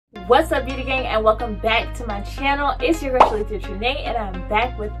What's up, beauty gang, and welcome back to my channel. It's your girl Shelethia Tre'nae, and I'm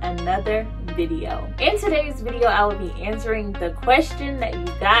back with another video. In today's video, I will be answering the question that you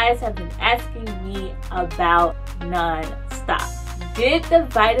guys have been asking me about non-stop. Did the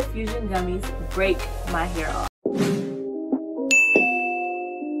Vitafusion gummies break my hair off?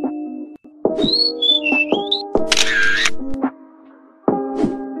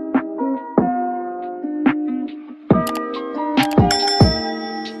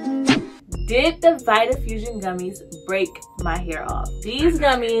 Did the Vitafusion gummies break my hair off? These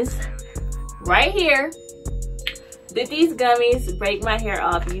gummies right here, did these gummies break my hair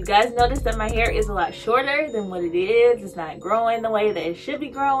off? You guys notice that my hair is a lot shorter than what it is. It's not growing the way that it should be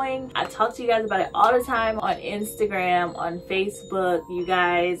growing. I talk to you guys about it all the time on Instagram, on Facebook. You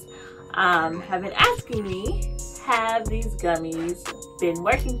guys have been asking me, have these gummies been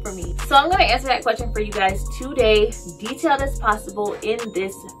working for me? So I'm going to answer that question for you guys today, detailed as possible in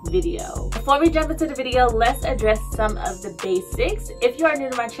this video. Before we jump into the video, let's address some of the basics. If you are new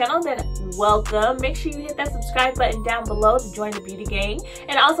to my channel, then welcome. Make sure you hit that subscribe button down below to join the beauty gang,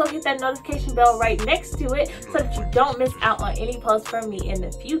 and also hit that notification bell right next to it so that you don't miss out on any posts from me in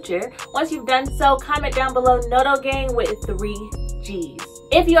the future. Once you've done so, comment down below Noto Gang with 3 G's.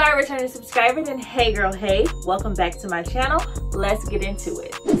 If you are a returning subscriber, then hey girl, hey, welcome back to my channel. Let's get into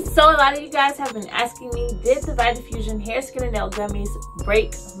it. So a lot of you guys have been asking me, did the Vitafusion hair, skin, and nail gummies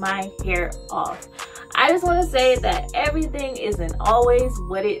break my hair off? I just want to say that everything isn't always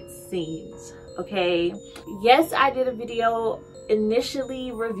what it seems, okay? Yes, I did a video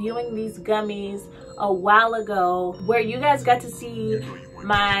initially reviewing these gummies a while ago where you guys got to see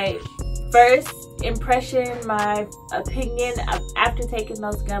my first impression, my opinion of after taking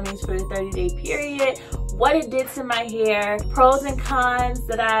those gummies for the 30-day period, what it did to my hair, pros and cons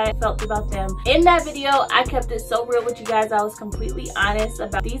that I felt about them. In that video, I kept it so real with you guys. I was completely honest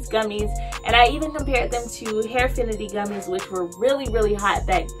about these gummies, and I even compared them to Hairfinity gummies, which were really hot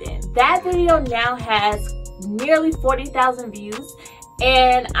back then. That video now has nearly 40,000 views,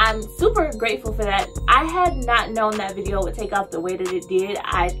 and I'm super grateful for that. I had not known that video would take off the way that it did.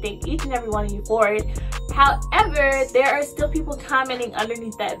 I thank each and every one of you for it. However, there are still people commenting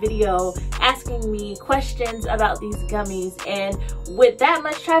underneath that video asking me questions about these gummies, and with that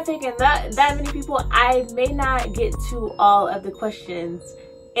much traffic and that many people, I may not get to all of the questions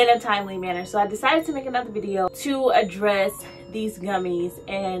in a timely manner. So I decided to make another video to address these gummies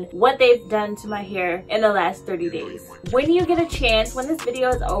and what they've done to my hair in the last 30 days. When you get a chance, when this video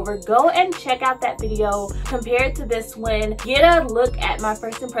is over, go and check out that video, compare it to this one, get a look at my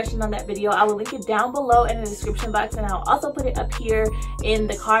first impression on that video. I will link it down below in the description box, and I'll also put it up here in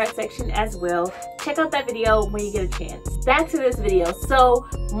the card section as well. Check out that video when you get a chance. Back to this video. So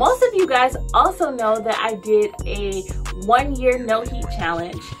most of you guys also know that I did a 1-year no heat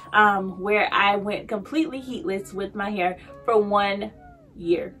challenge where I went completely heatless with my hair for 1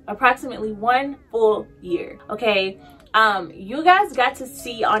 year, approximately 1 full year. Okay, you guys got to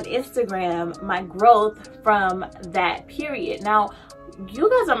see on Instagram my growth from that period. Now, you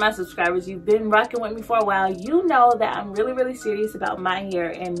guys are my subscribers. You've been rocking with me for a while. You know that I'm really serious about my hair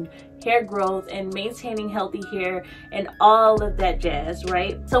and hair growth and maintaining healthy hair and all of that jazz,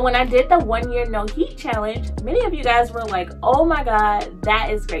 right? So when I did the 1-year no heat challenge, many of you guys were like, oh my god, that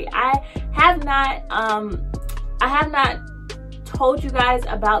is great. I have not told you guys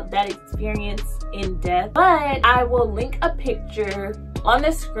about that experience in depth, but I will link a picture on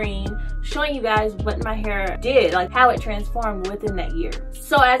the screen showing you guys what my hair did, like how it transformed within that year.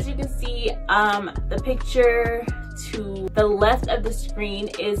 So as you can see, the picture to the left of the screen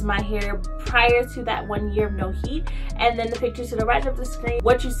is my hair prior to that 1 year of no heat, and then the picture to the right of the screen,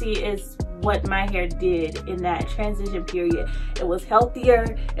 what you see is what my hair did in that transition period. It was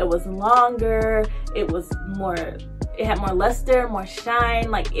healthier, it was longer, it had more luster, more shine.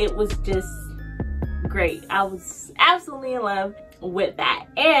 Like, it was just great. I was absolutely in love with that,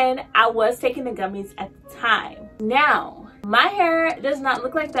 and I was taking the gummies at the time. Now, my hair does not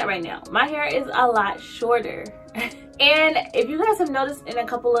look like that right now. My hair is a lot shorter. And if you guys have noticed in a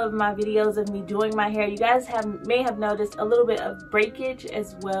couple of my videos of me doing my hair, you guys may have noticed a little bit of breakage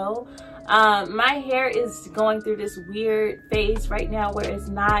as well. My hair is going through this weird phase right now where it's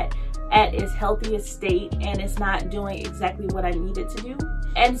not at its healthiest state and it's not doing exactly what I need it to do.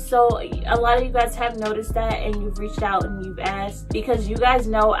 And so a lot of you guys have noticed that, and you've reached out and you've asked, because you guys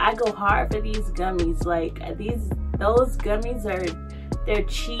know I go hard for these gummies. Like, those gummies are they're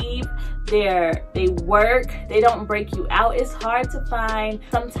cheap, they work, they don't break you out. It's hard to find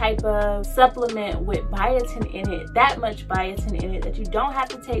some type of supplement with biotin in it, that much biotin in it, that you don't have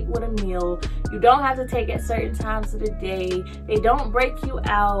to take with a meal, you don't have to take at certain times of the day. They don't break you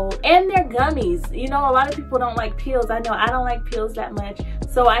out, and they're gummies. You know, a lot of people don't like pills. I know I don't like pills that much,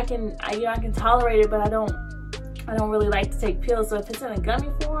 so I can tolerate it, but I don't really like to take pills. So if it's in a gummy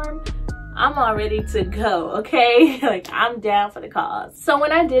form, I'm all ready to go, okay? Like, I'm down for the cause. So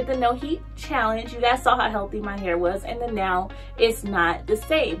when I did the no heat challenge, you guys saw how healthy my hair was, and then now it's not the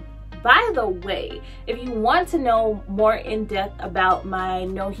same. By the way, if you want to know more in depth about my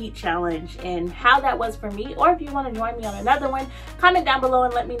no heat challenge and how that was for me, or if you want to join me on another one, comment down below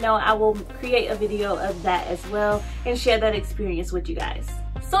and let me know. I will create a video of that as well and share that experience with you guys.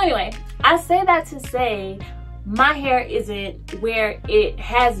 So anyway, I say that to say, my hair isn't where it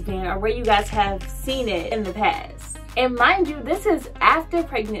has been or where you guys have seen it in the past. And mind you, this is after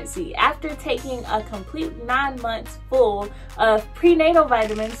pregnancy, after taking a complete 9 months full of prenatal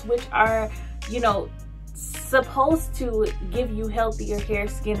vitamins, which are, you know, supposed to give you healthier hair,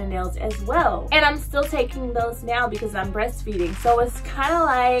 skin, and nails as well. And I'm still taking those now because I'm breastfeeding. So it's kind of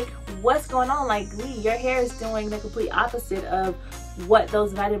like, what's going on? Like, Lee, your hair is doing the complete opposite of what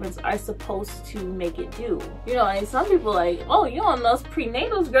those vitamins are supposed to make it do. You know, like some people like, oh, you on those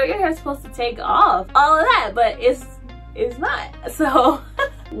prenatals, girl, your hair's supposed to take off, all of that, but it's not. So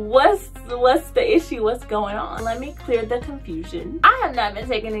what's the issue? What's going on? Let me clear the confusion. I have not been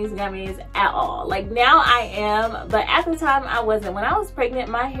taking these gummies at all. Like, now I am, but at the time I wasn't. When I was pregnant,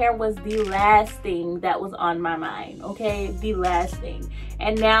 my hair was the last thing that was on my mind, okay? The last thing.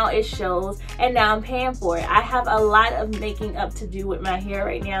 And now it shows, and now I'm paying for it. I have a lot of making up to do with my hair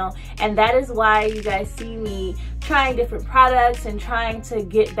right now, and that is why you guys see me trying different products and trying to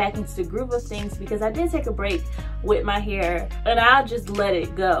get back into the groove of things, because I did take a break with my hair, and I'll just let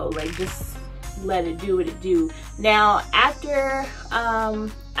it go. Like, just let it do what it do. Now, after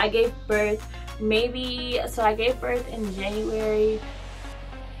I gave birth, I gave birth in January,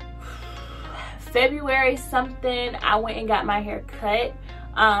 February something, I went and got my hair cut.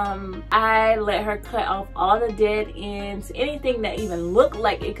 I let her cut off all the dead ends, anything that even looked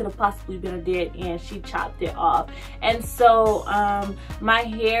like it could have possibly been a dead end, she chopped it off. And so my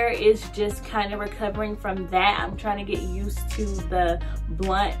hair is just kind of recovering from that. I'm trying to get used to the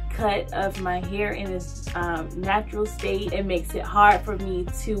blunt cut of my hair in its natural state. It makes it hard for me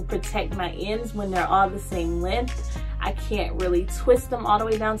to protect my ends when they're all the same length. I can't really twist them all the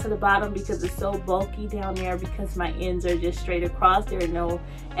way down to the bottom because it's so bulky down there, because my ends are just straight across. There are no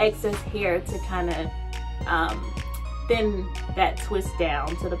excess hair to kind of thin that twist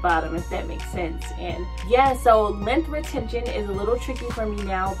down to the bottom, if that makes sense. And yeah, so length retention is a little tricky for me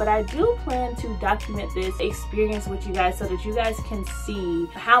now, but I do plan to document this experience with you guys so that you guys can see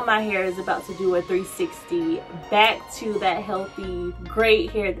how my hair is about to do a 360 back to that healthy,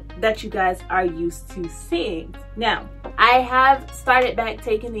 great hair that you guys are used to seeing. Now, I have started back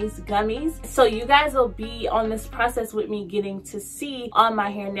taking these gummies, so you guys will be on this process with me, getting to see on my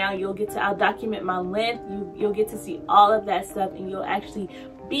hair now. I'll document my length, you'll get to see all of that stuff, and you'll actually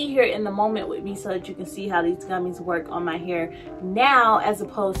be here in the moment with me so that you can see how these gummies work on my hair now as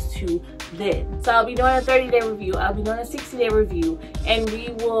opposed to then. So I'll be doing a 30-day review, I'll be doing a 60-day review, and we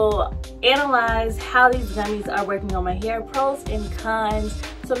will analyze how these gummies are working on my hair, pros and cons.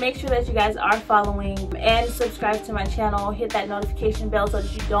 So make sure that you guys are following and subscribe to my channel. Hit that notification bell so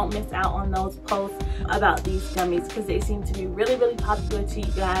that you don't miss out on those posts about these gummies, because they seem to be really, really popular to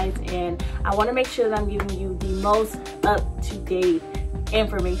you guys, and I want to make sure that I'm giving you the most up-to-date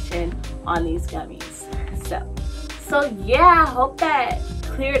information on these gummies. So yeah, I hope that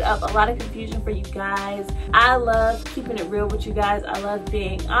cleared up a lot of confusion for you guys. I love keeping it real with you guys. I love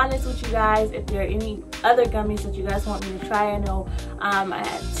being honest with you guys. If there are any other gummies that you guys want me to try, I know I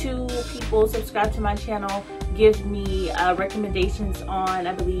had 2 people subscribe to my channel give me recommendations on,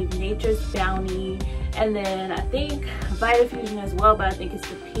 I believe, Nature's Bounty, and then I think Vitafusion as well, but I think it's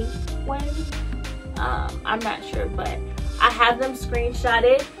the pink one. I'm not sure, but I have them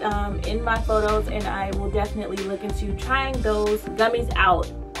screenshotted in my photos, and I will definitely look into trying those gummies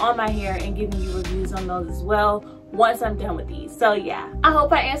out on my hair and giving you reviews on those as well once I'm done with these. So yeah, I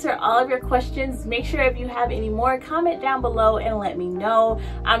hope I answered all of your questions. Make sure if you have any more, comment down below and let me know.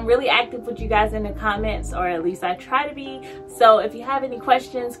 I'm really active with you guys in the comments, or at least I try to be. So if you have any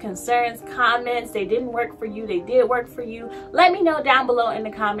questions, concerns, comments, they didn't work for you, they did work for you, let me know down below in the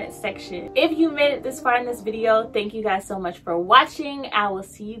comment section. If you made it this far in this video, thank you guys so much for watching. I will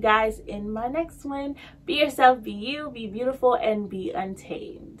see you guys in my next one. Be yourself, be you, be beautiful, and be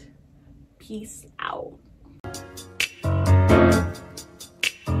untamed. Peace out.